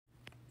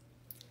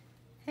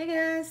Hey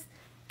guys,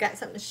 got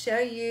something to show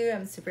you.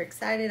 I'm super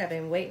excited. I've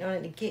been waiting on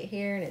it to get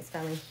here and it's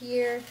finally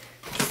here.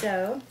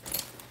 So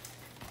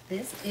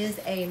this is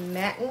a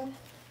Matein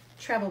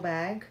travel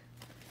bag.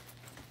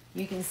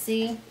 You can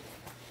see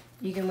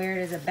you can wear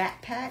it as a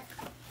backpack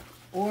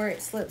or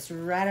it slips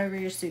right over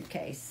your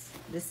suitcase.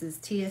 This is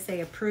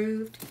TSA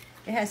approved.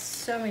 It has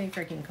so many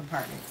freaking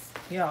compartments.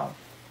 Y'all,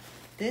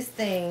 this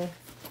thing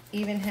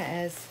even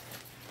has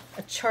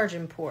a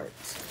charging port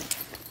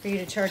for you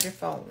to charge your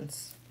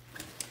phones.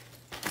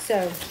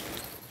 So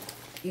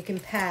you can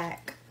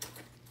pack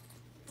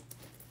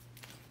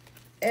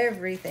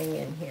everything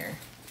in here.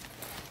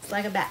 It's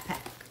like a backpack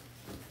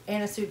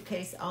and a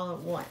suitcase all at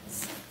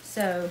once.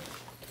 So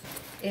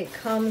it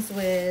comes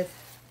with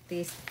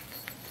these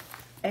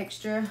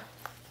extra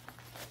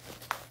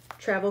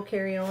travel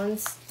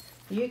carry-ons.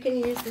 You can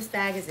use this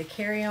bag as a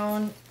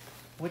carry-on,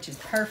 which is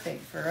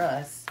perfect for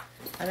us.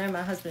 I know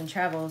my husband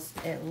travels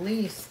at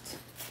least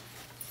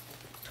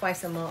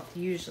twice a month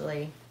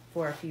usually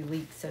for a few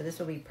weeks, so this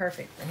will be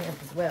perfect for him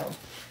as well.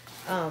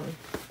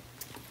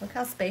 Look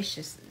how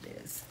spacious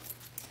it is.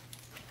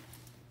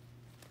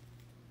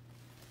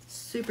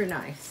 Super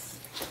nice.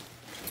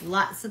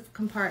 Lots of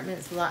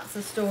compartments, lots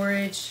of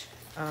storage.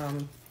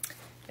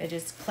 It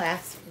just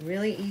clasps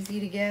really easy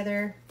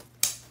together,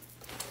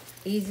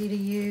 easy to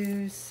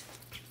use,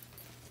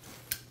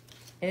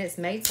 and it's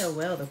made so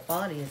well. The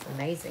quality is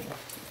amazing.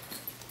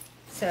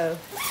 So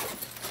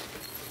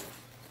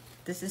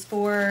this is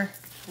for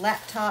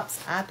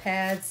laptops,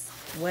 iPads,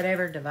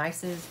 whatever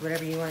devices,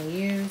 whatever you want to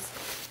use.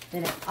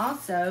 Then it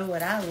also,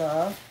 what I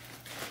love,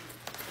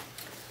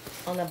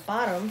 on the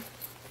bottom,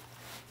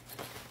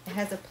 it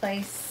has a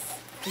place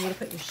for you to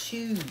put your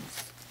shoes.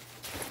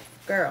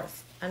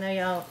 Girls, I know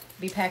y'all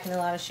be packing a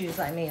lot of shoes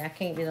like me. I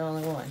can't be the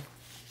only one.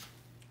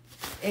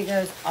 It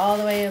goes all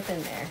the way up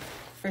in there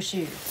for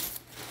shoes.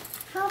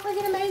 How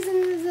freaking amazing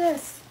is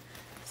this?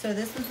 So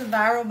this was the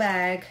viral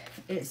bag.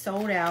 It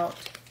sold out.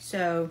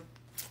 So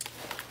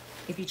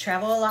if you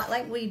travel a lot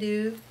like we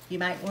do, you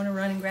might want to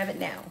run and grab it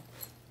now.